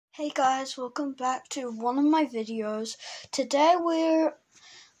Hey guys, welcome back to one of my videos. Today if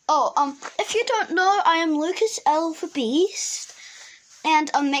you don't know, I am Lucas L the Beast.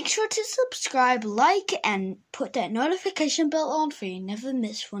 And make sure to subscribe, like, and put that notification bell on so you never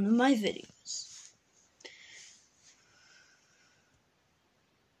miss one of my videos.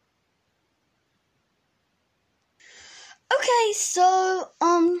 Okay, so,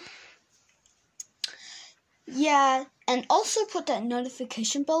 yeah, and also put that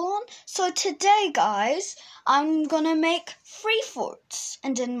notification bell on. So today, guys, I'm gonna make 3 forts,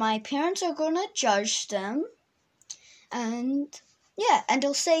 and then my parents are gonna judge them, and yeah, and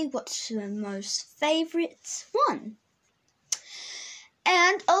they'll say what's the most favorite one.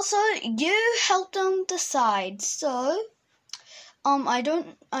 And also, you help them decide. So, I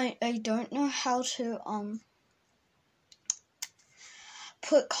don't know how to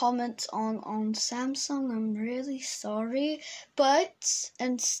put comments on Samsung. I'm really sorry, but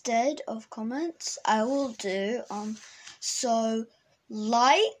instead of comments, I will do so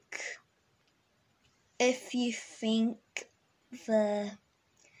like if you think the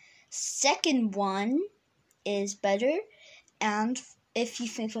second one is better, and if you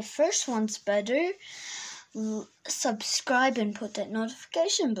think the first one's better, subscribe and put that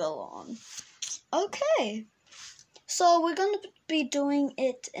notification bell on. Okay. So we're going to be doing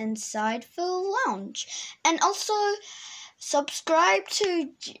it inside the lounge. And also subscribe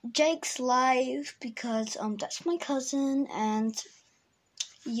to Jake's Live because that's my cousin, and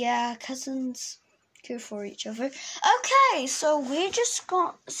yeah, cousins care for each other. Okay, so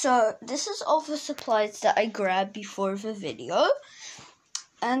this is all the supplies that I grabbed before the video.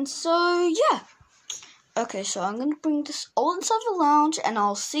 And so yeah. Okay, so I'm going to bring this all inside the lounge and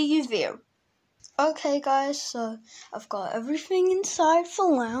I'll see you there. Okay guys, so I've got everything inside the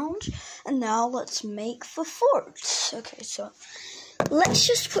lounge, and now let's make the forts. Okay, so let's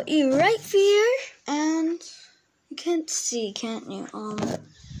just put you right here, and you can't see, can't you?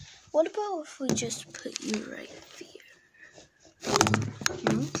 What about if we just put you right here?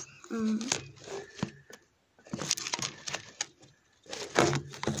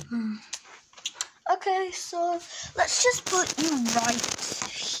 Okay, so let's just put you right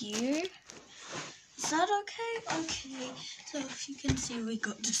here. Is that okay? Okay, so if you can see, we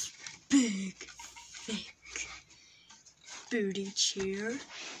got this big, thick booty chair.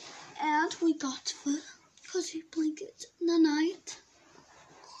 And we got the cozy blanket in the night.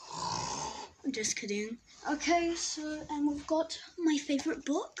 I'm just kidding. Okay, so, and we've got my favorite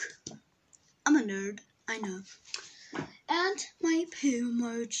book. I'm a nerd, I know. And my poo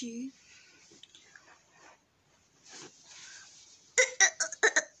emoji.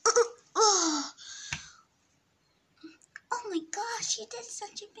 Oh my gosh, you did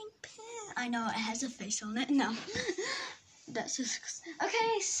such a big poo. I know, it has a face on it. No. That's just...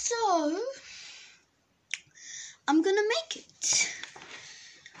 Okay, so I'm gonna make it.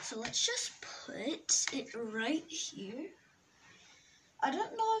 So let's just put it right here. I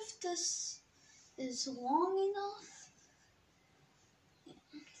don't know if this is long enough,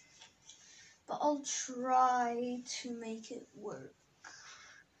 but I'll try to make it work.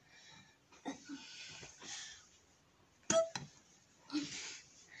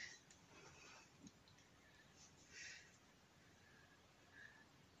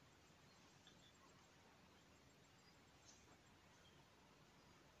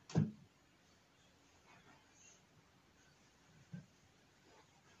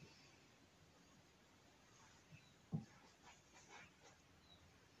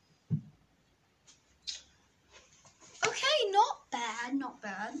 Okay, not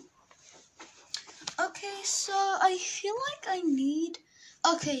bad. Okay, so I feel like I need...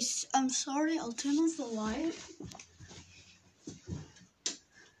 Okay, I'm sorry, I'll turn off the light.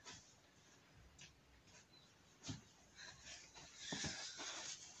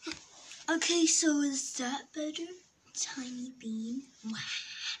 Okay, so is that better? Tiny bean. Wow.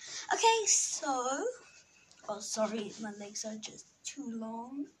 Okay, so... Oh, sorry, my legs are just too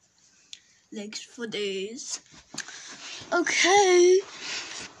long. Legs for days. Okay.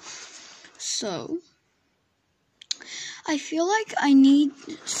 So, I feel like I need...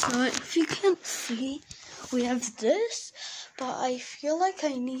 So, if you can't see, we have this. But I feel like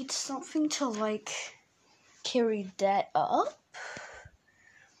I need something to, like, carry that up.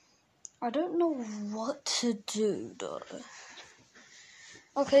 I don't know what to do, though.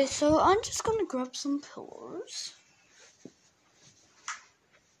 Okay, so I'm just gonna grab some pillows.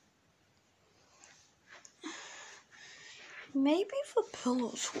 Maybe the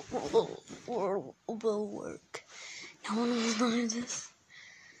pillows will work. No one will know this.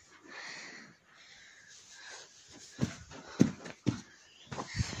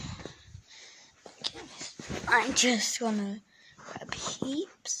 I'm just gonna grab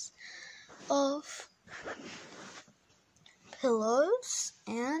heaps of pillows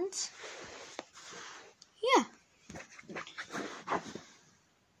and yeah.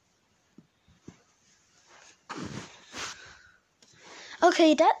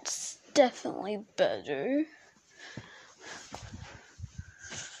 Okay, that's definitely better.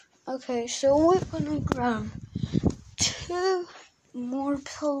 Okay, so we're gonna grab 2 more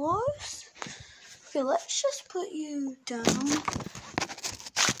pillows. Okay, let's just put you down.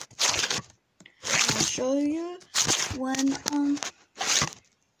 I'll show you when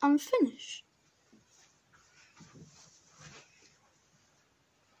I'm finished.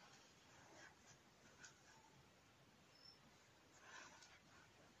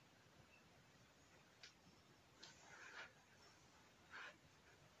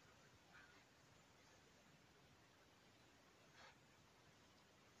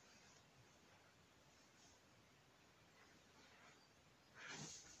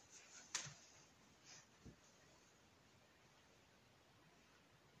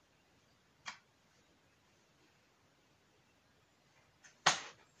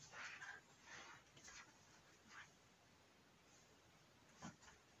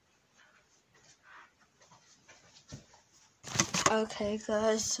 Okay,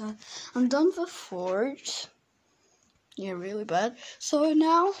 guys, so I'm done with forge. Yeah, really bad. So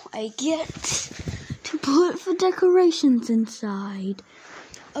now I get to put the decorations inside.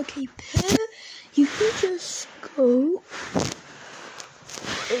 Okay, Pip, you can just go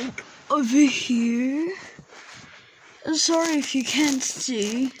like over here. Sorry if you can't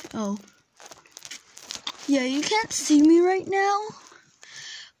see. Oh. Yeah, you can't see me right now.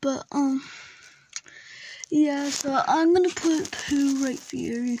 But, yeah, so I'm gonna put Pooh right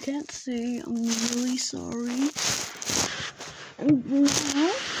here. You can't see. I'm really sorry. And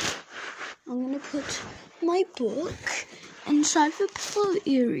now, I'm gonna put my book inside the pillow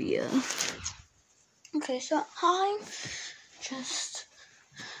area. Okay, so I'm just...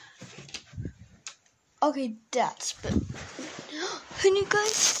 Okay, that's better. Can you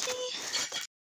guys see?